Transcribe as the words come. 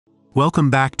Welcome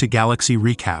back to Galaxy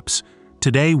Recaps.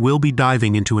 Today we'll be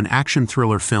diving into an action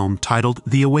thriller film titled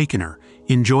The Awakener.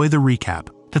 Enjoy the recap.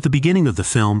 At the beginning of the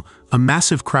film, a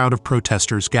massive crowd of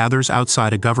protesters gathers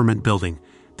outside a government building,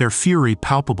 their fury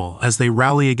palpable as they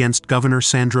rally against Governor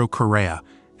Sandro Correa.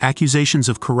 Accusations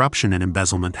of corruption and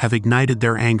embezzlement have ignited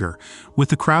their anger, with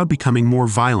the crowd becoming more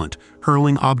violent,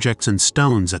 hurling objects and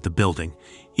stones at the building.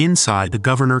 Inside, the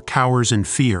governor cowers in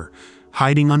fear,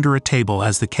 hiding under a table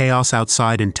as the chaos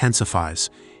outside intensifies.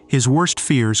 His worst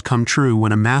fears come true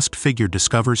when a masked figure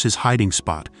discovers his hiding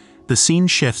spot. The scene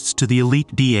shifts to the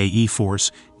elite DAE force,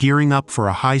 gearing up for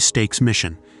a high-stakes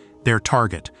mission. Their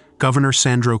target, Governor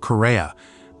Sandro Correa.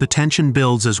 The tension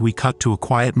builds as we cut to a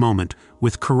quiet moment,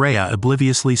 with Correa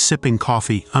obliviously sipping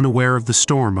coffee, unaware of the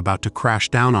storm about to crash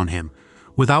down on him.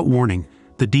 Without warning,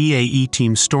 the DAE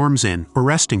team storms in,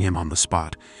 arresting him on the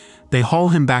spot. They haul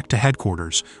him back to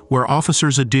headquarters, where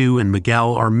Officers Adu and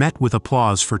Miguel are met with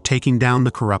applause for taking down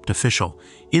the corrupt official.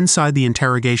 Inside the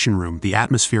interrogation room, the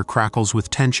atmosphere crackles with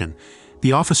tension.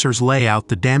 The officers lay out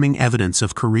the damning evidence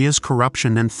of Correa's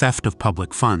corruption and theft of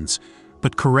public funds.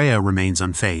 But Correa remains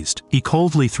unfazed. He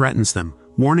coldly threatens them,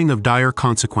 warning of dire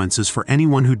consequences for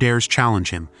anyone who dares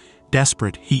challenge him.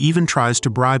 Desperate, he even tries to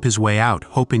bribe his way out,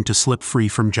 hoping to slip free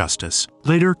from justice.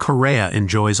 Later, Correa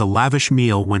enjoys a lavish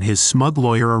meal when his smug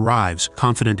lawyer arrives,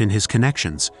 confident in his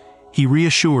connections. He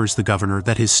reassures the governor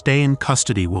that his stay in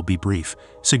custody will be brief,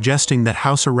 suggesting that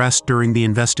house arrest during the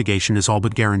investigation is all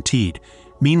but guaranteed.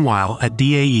 Meanwhile, at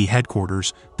DAE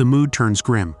headquarters, the mood turns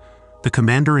grim. The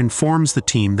commander informs the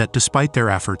team that despite their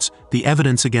efforts, the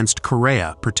evidence against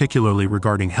Correa, particularly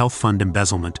regarding health fund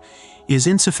embezzlement, is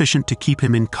insufficient to keep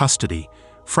him in custody.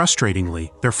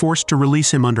 Frustratingly, they're forced to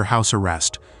release him under house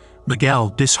arrest. Miguel,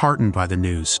 disheartened by the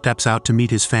news, steps out to meet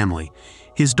his family.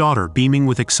 His daughter, beaming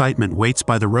with excitement, waits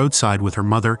by the roadside with her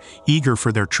mother, eager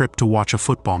for their trip to watch a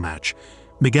football match.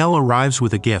 Miguel arrives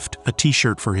with a gift, a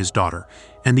t-shirt for his daughter,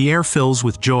 and the air fills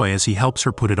with joy as he helps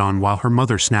her put it on while her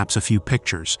mother snaps a few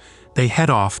pictures. They head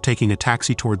off, taking a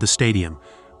taxi toward the stadium,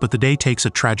 but the day takes a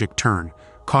tragic turn.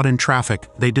 Caught in traffic,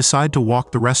 they decide to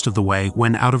walk the rest of the way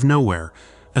when, out of nowhere,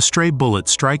 a stray bullet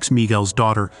strikes Miguel's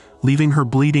daughter, leaving her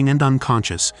bleeding and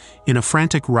unconscious. In a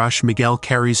frantic rush, Miguel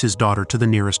carries his daughter to the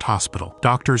nearest hospital.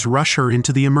 Doctors rush her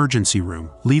into the emergency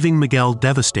room, leaving Miguel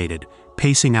devastated,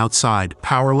 pacing outside,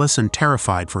 powerless and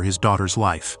terrified for his daughter's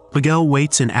life. Miguel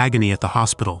waits in agony at the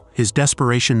hospital, his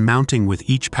desperation mounting with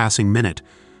each passing minute.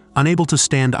 Unable to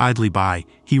stand idly by,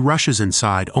 he rushes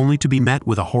inside only to be met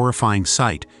with a horrifying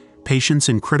sight. Patients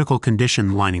in critical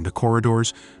condition lining the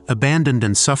corridors, abandoned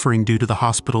and suffering due to the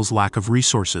hospital's lack of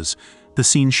resources. The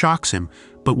scene shocks him,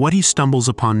 but what he stumbles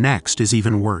upon next is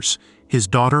even worse. His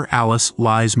daughter, Alice,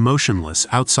 lies motionless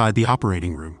outside the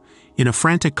operating room. In a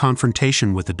frantic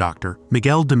confrontation with the doctor,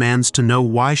 Miguel demands to know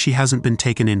why she hasn't been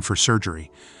taken in for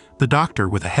surgery. The doctor,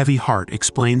 with a heavy heart,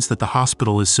 explains that the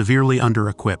hospital is severely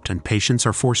under-equipped and patients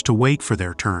are forced to wait for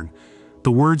their turn.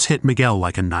 The words hit Miguel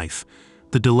like a knife.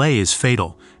 The delay is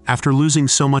fatal. After losing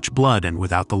so much blood and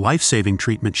without the life-saving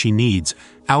treatment she needs,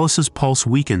 Alice's pulse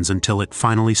weakens until it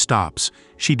finally stops.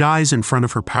 She dies in front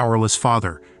of her powerless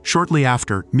father. Shortly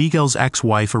after, Miguel's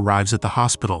ex-wife arrives at the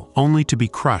hospital, only to be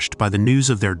crushed by the news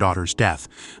of their daughter's death.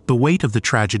 The weight of the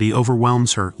tragedy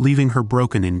overwhelms her, leaving her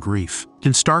broken in grief.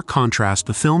 In stark contrast,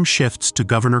 the film shifts to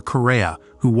Governor Correa,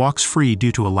 who walks free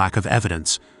due to a lack of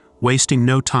evidence. Wasting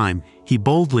no time, he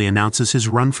boldly announces his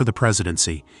run for the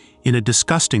presidency. In a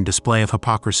disgusting display of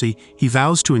hypocrisy, he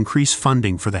vows to increase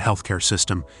funding for the healthcare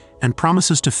system and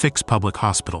promises to fix public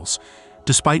hospitals,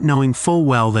 despite knowing full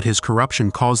well that his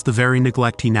corruption caused the very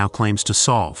neglect he now claims to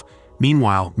solve.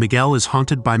 Meanwhile, Miguel is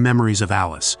haunted by memories of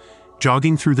Alice.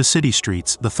 Jogging through the city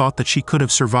streets, the thought that she could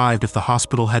have survived if the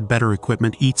hospital had better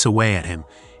equipment eats away at him.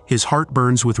 His heart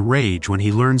burns with rage when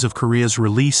he learns of Correa's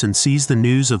release and sees the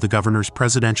news of the governor's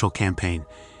presidential campaign.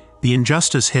 The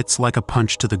injustice hits like a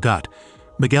punch to the gut.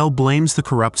 Miguel blames the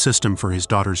corrupt system for his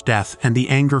daughter's death, and the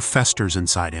anger festers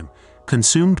inside him.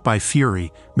 Consumed by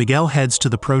fury, Miguel heads to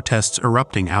the protests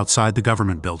erupting outside the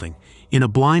government building. In a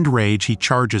blind rage, he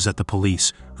charges at the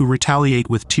police, who retaliate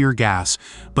with tear gas,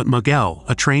 but Miguel,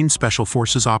 a trained Special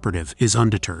Forces operative, is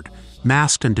undeterred.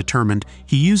 Masked and determined,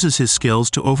 he uses his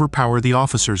skills to overpower the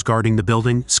officers guarding the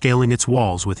building, scaling its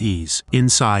walls with ease.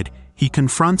 Inside, he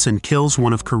confronts and kills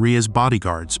one of Correa's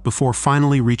bodyguards before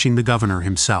finally reaching the governor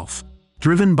himself.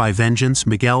 Driven by vengeance,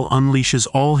 Miguel unleashes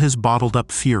all his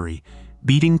bottled-up fury,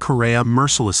 beating Correa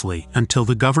mercilessly until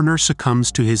the governor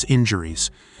succumbs to his injuries.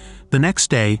 The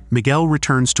next day, Miguel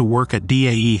returns to work at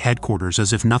DAE headquarters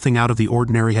as if nothing out of the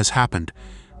ordinary has happened.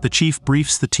 The chief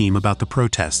briefs the team about the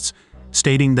protests.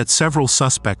 stating that several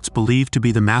suspects believed to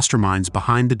be the masterminds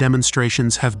behind the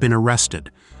demonstrations have been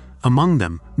arrested. Among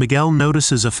them, Miguel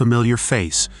notices a familiar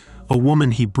face, a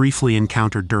woman he briefly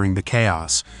encountered during the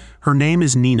chaos. Her name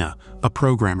is Nina, a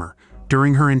programmer.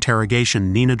 During her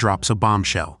interrogation, Nina drops a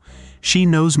bombshell. She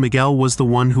knows Miguel was the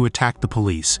one who attacked the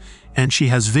police, and she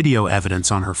has video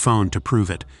evidence on her phone to prove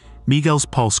it. Miguel's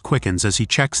pulse quickens as he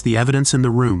checks the evidence in the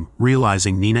room,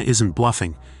 realizing Nina isn't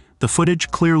bluffing. The footage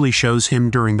clearly shows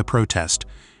him during the protest,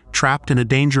 trapped in a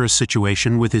dangerous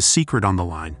situation with his secret on the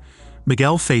line.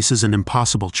 Miguel faces an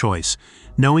impossible choice.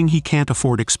 Knowing he can't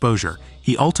afford exposure,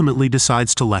 he ultimately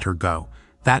decides to let her go.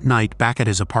 That night, back at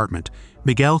his apartment,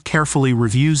 Miguel carefully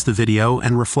reviews the video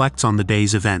and reflects on the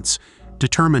day's events.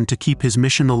 Determined to keep his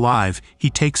mission alive, he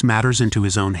takes matters into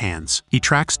his own hands. He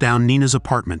tracks down Nina's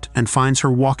apartment and finds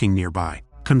her walking nearby.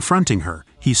 Confronting her,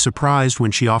 he's surprised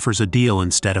when she offers a deal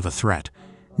instead of a threat.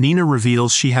 Nina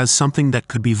reveals she has something that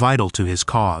could be vital to his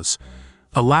cause.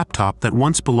 A laptop that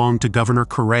once belonged to Governor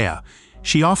Correa.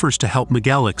 She offers to help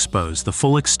Miguel expose the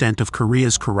full extent of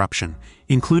Correa's corruption,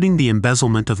 including the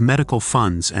embezzlement of medical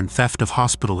funds and theft of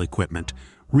hospital equipment.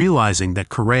 Realizing that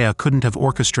Correa couldn't have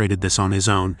orchestrated this on his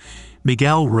own,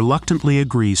 Miguel reluctantly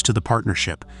agrees to the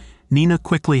partnership. Nina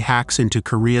quickly hacks into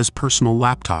Correa's personal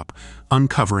laptop,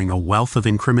 uncovering a wealth of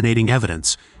incriminating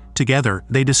evidence. Together,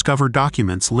 they discover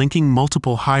documents linking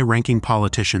multiple high-ranking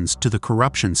politicians to the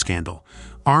corruption scandal.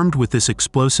 Armed with this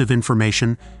explosive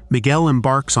information, Miguel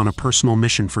embarks on a personal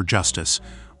mission for justice.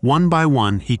 One by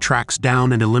one, he tracks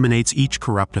down and eliminates each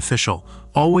corrupt official,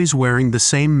 always wearing the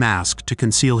same mask to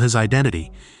conceal his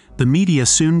identity. The media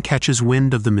soon catches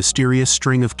wind of the mysterious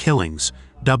string of killings,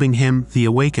 dubbing him the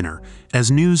Awakener,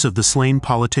 as news of the slain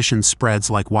politicians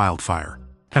spreads like wildfire.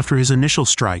 After his initial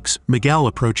strikes, Miguel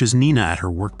approaches Nina at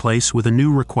her workplace with a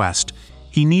new request.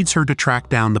 He needs her to track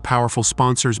down the powerful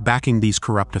sponsors backing these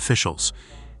corrupt officials.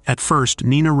 At first,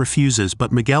 Nina refuses,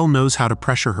 but Miguel knows how to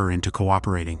pressure her into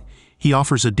cooperating. He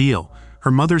offers a deal.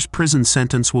 Her mother's prison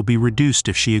sentence will be reduced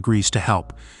if she agrees to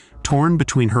help. Torn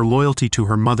between her loyalty to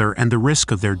her mother and the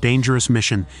risk of their dangerous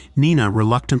mission, Nina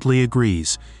reluctantly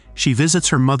agrees. She visits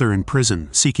her mother in prison,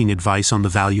 seeking advice on the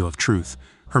value of truth.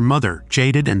 Her mother,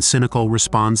 jaded and cynical,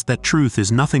 responds that truth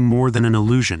is nothing more than an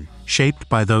illusion, shaped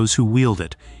by those who wield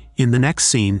it. In the next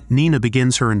scene, Nina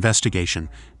begins her investigation,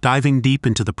 diving deep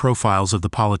into the profiles of the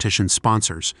politicians'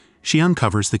 sponsors. She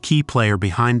uncovers the key player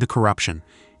behind the corruption,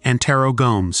 Antero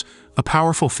Gomes, a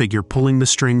powerful figure pulling the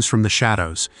strings from the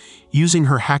shadows. Using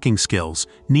her hacking skills,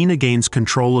 Nina gains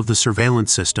control of the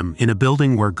surveillance system in a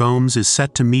building where Gomes is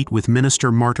set to meet with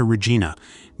Minister Marta Regina.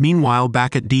 Meanwhile,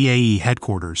 back at DAE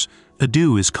headquarters,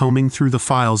 Adu is combing through the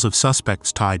files of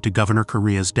suspects tied to Governor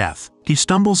Correa's death. He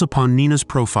stumbles upon Nina's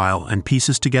profile and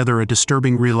pieces together a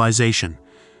disturbing realization.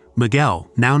 Miguel,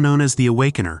 now known as the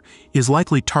Awakener, is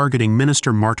likely targeting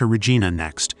Minister Marta Regina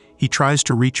next. He tries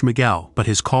to reach Miguel, but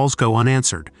his calls go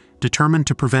unanswered. Determined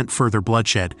to prevent further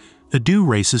bloodshed, Adu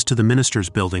races to the minister's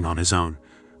building on his own.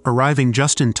 Arriving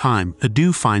just in time,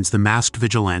 Adu finds the masked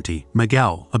vigilante,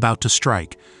 Miguel, about to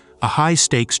strike. A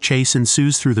high-stakes chase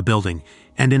ensues through the building,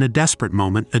 and in a desperate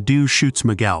moment, Adu shoots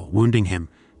Miguel, wounding him.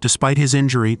 Despite his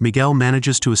injury, Miguel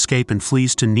manages to escape and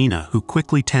flees to Nina, who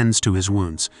quickly tends to his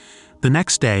wounds. The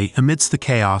next day, amidst the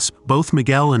chaos, both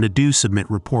Miguel and Adu submit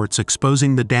reports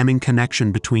exposing the damning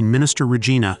connection between Minister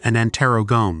Regina and Antero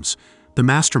Gomes, the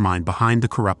mastermind behind the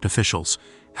corrupt officials.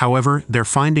 However, their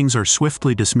findings are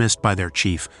swiftly dismissed by their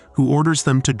chief, who orders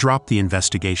them to drop the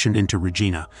investigation into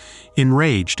Regina.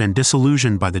 Enraged and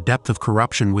disillusioned by the depth of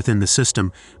corruption within the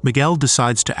system, Miguel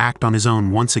decides to act on his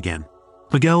own once again.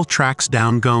 Miguel tracks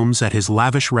down Gomes at his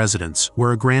lavish residence,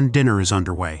 where a grand dinner is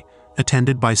underway,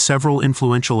 attended by several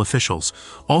influential officials.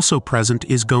 Also present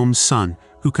is Gomes' son,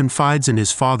 who confides in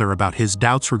his father about his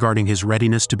doubts regarding his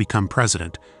readiness to become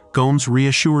president. Gomes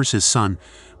reassures his son,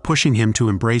 pushing him to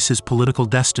embrace his political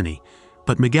destiny.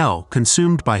 But Miguel,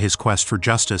 consumed by his quest for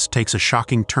justice, takes a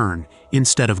shocking turn.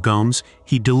 Instead of Gomes,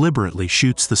 he deliberately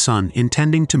shoots the son,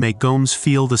 intending to make Gomes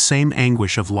feel the same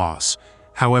anguish of loss.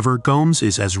 However, Gomes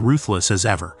is as ruthless as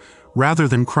ever. Rather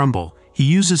than crumble, he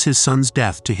uses his son's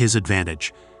death to his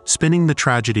advantage, spinning the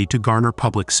tragedy to garner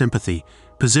public sympathy.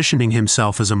 Positioning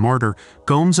himself as a martyr,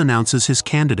 Gomes announces his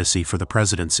candidacy for the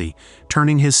presidency,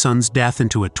 turning his son's death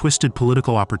into a twisted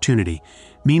political opportunity.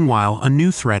 Meanwhile, a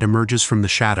new threat emerges from the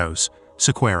shadows.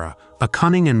 Sequeira, a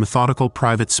cunning and methodical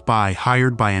private spy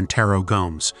hired by Antero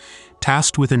Gomes.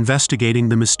 Tasked with investigating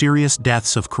the mysterious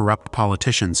deaths of corrupt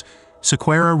politicians,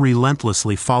 Sequeira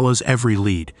relentlessly follows every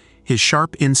lead. His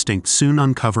sharp instincts soon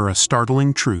uncover a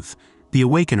startling truth. The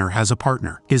Awakener has a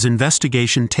partner. His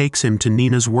investigation takes him to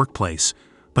Nina's workplace.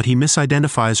 but he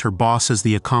misidentifies her boss as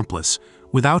the accomplice.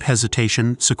 Without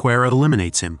hesitation, Sequeira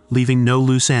eliminates him, leaving no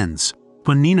loose ends.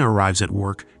 When Nina arrives at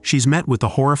work, she's met with the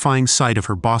horrifying sight of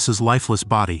her boss's lifeless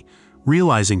body.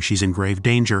 Realizing she's in grave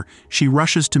danger, she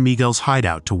rushes to Miguel's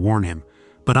hideout to warn him.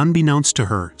 But unbeknownst to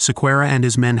her, Sequeira and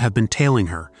his men have been tailing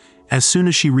her. As soon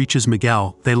as she reaches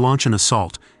Miguel, they launch an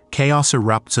assault. Chaos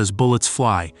erupts as bullets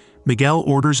fly. Miguel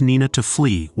orders Nina to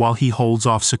flee while he holds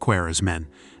off Sequeira's men.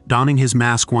 Donning his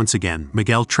mask once again,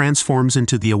 Miguel transforms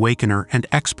into the Awakener and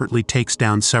expertly takes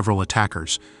down several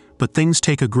attackers. But things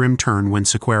take a grim turn when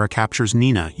Sequeira captures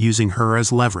Nina, using her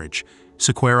as leverage.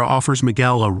 Sequeira offers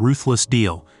Miguel a ruthless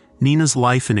deal: Nina's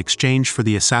life in exchange for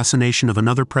the assassination of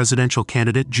another presidential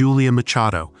candidate, Julia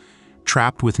Machado.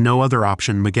 Trapped with no other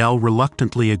option, Miguel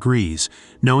reluctantly agrees,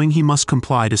 knowing he must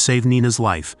comply to save Nina's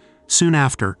life. Soon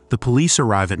after, the police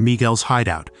arrive at Miguel's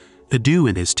hideout. Edu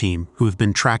and his team, who have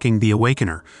been tracking the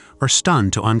Awakener, are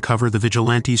stunned to uncover the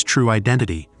Vigilante's true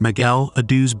identity: Miguel,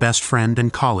 Edu's best friend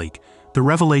and colleague. The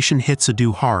revelation hits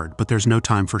Edu hard, but there's no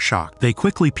time for shock. They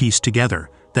quickly piece together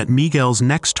that Miguel's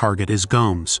next target is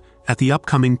Gomes, at the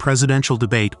upcoming presidential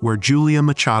debate where Julia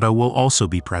Machado will also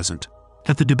be present.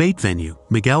 At the debate venue,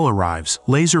 Miguel arrives,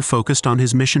 laser-focused on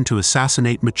his mission to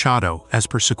assassinate Machado as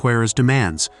per Sequeira's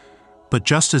demands. But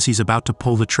just as he's about to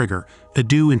pull the trigger,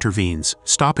 Edu intervenes,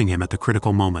 stopping him at the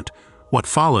critical moment. What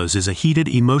follows is a heated,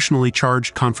 emotionally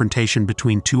charged confrontation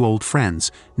between two old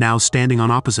friends, now standing on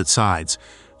opposite sides.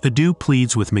 Edu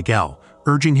pleads with Miguel,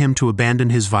 urging him to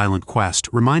abandon his violent quest,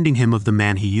 reminding him of the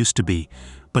man he used to be.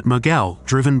 But Miguel,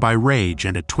 driven by rage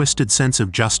and a twisted sense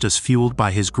of justice fueled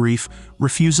by his grief,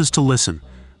 refuses to listen.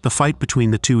 The fight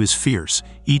between the two is fierce,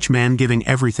 each man giving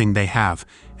everything they have.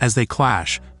 As they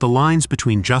clash, the lines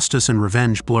between justice and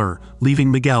revenge blur, leaving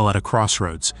Miguel at a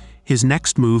crossroads. His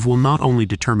next move will not only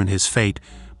determine his fate,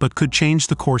 but could change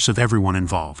the course of everyone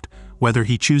involved, whether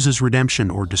he chooses redemption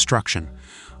or destruction.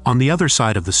 On the other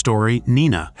side of the story,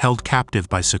 Nina, held captive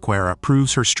by Sequeira,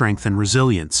 proves her strength and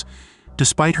resilience.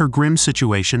 Despite her grim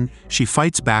situation, she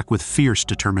fights back with fierce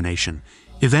determination,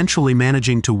 eventually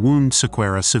managing to wound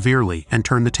Sequeira severely and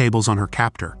turn the tables on her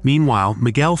captor. Meanwhile,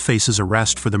 Miguel faces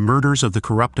arrest for the murders of the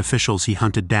corrupt officials he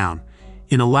hunted down.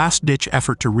 In a last-ditch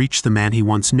effort to reach the man he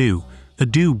once knew,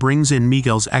 Edu brings in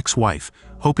Miguel's ex-wife,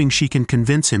 hoping she can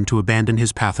convince him to abandon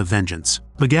his path of vengeance.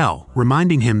 Miguel,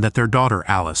 reminding him that their daughter,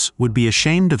 Alice, would be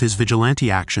ashamed of his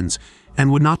vigilante actions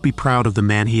and would not be proud of the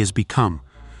man he has become.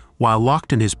 While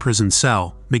locked in his prison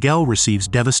cell, Miguel receives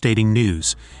devastating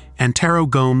news. Antero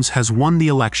Gomes has won the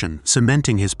election,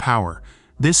 cementing his power.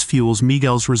 This fuels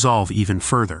Miguel's resolve even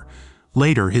further.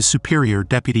 Later, his superior,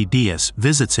 Deputy Diaz,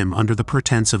 visits him under the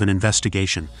pretense of an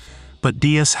investigation. But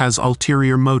Diaz has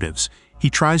ulterior motives.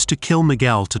 He tries to kill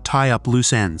Miguel to tie up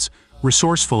loose ends.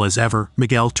 Resourceful as ever,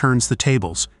 Miguel turns the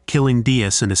tables, killing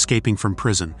Diaz and escaping from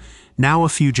prison. Now a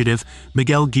fugitive,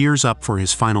 Miguel gears up for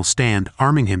his final stand,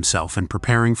 arming himself and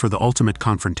preparing for the ultimate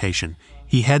confrontation.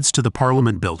 He heads to the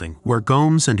Parliament building, where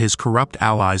Gomes and his corrupt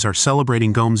allies are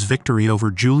celebrating Gomes' victory over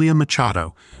Julia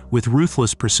Machado. With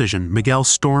ruthless precision, Miguel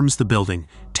storms the building,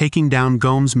 taking down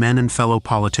Gomes' men and fellow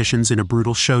politicians in a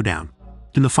brutal showdown.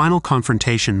 In the final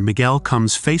confrontation, Miguel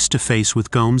comes face to face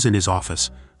with Gomes in his office.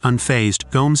 Unfazed,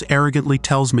 Gomes arrogantly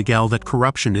tells Miguel that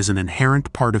corruption is an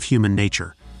inherent part of human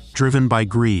nature, driven by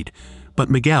greed. But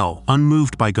Miguel,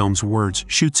 unmoved by Gomes' words,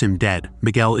 shoots him dead.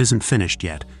 Miguel isn't finished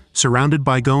yet. Surrounded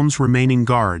by Gomes' remaining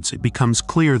guards, it becomes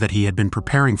clear that he had been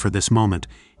preparing for this moment.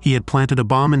 He had planted a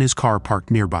bomb in his car parked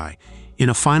nearby. In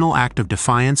a final act of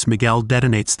defiance, Miguel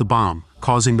detonates the bomb,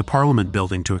 causing the Parliament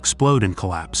building to explode and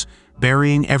collapse,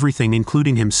 burying everything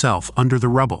including himself under the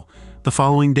rubble. The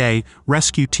following day,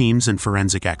 rescue teams and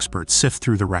forensic experts sift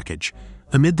through the wreckage.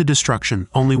 Amid the destruction,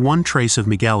 only one trace of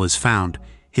Miguel is found: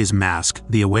 his mask,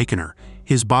 the Awakener.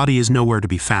 His body is nowhere to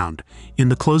be found. In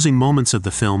the closing moments of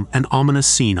the film, an ominous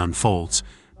scene unfolds.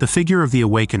 The figure of the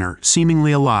Awakener,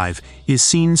 seemingly alive, is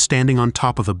seen standing on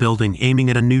top of a building aiming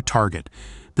at a new target.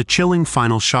 The chilling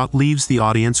final shot leaves the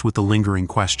audience with the lingering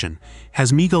question: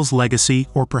 has Miguel's legacy,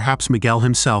 or perhaps Miguel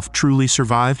himself, truly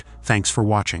survived? Thanks for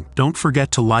watching. Don't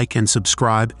forget to like and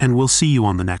subscribe, and we'll see you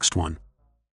on the next one.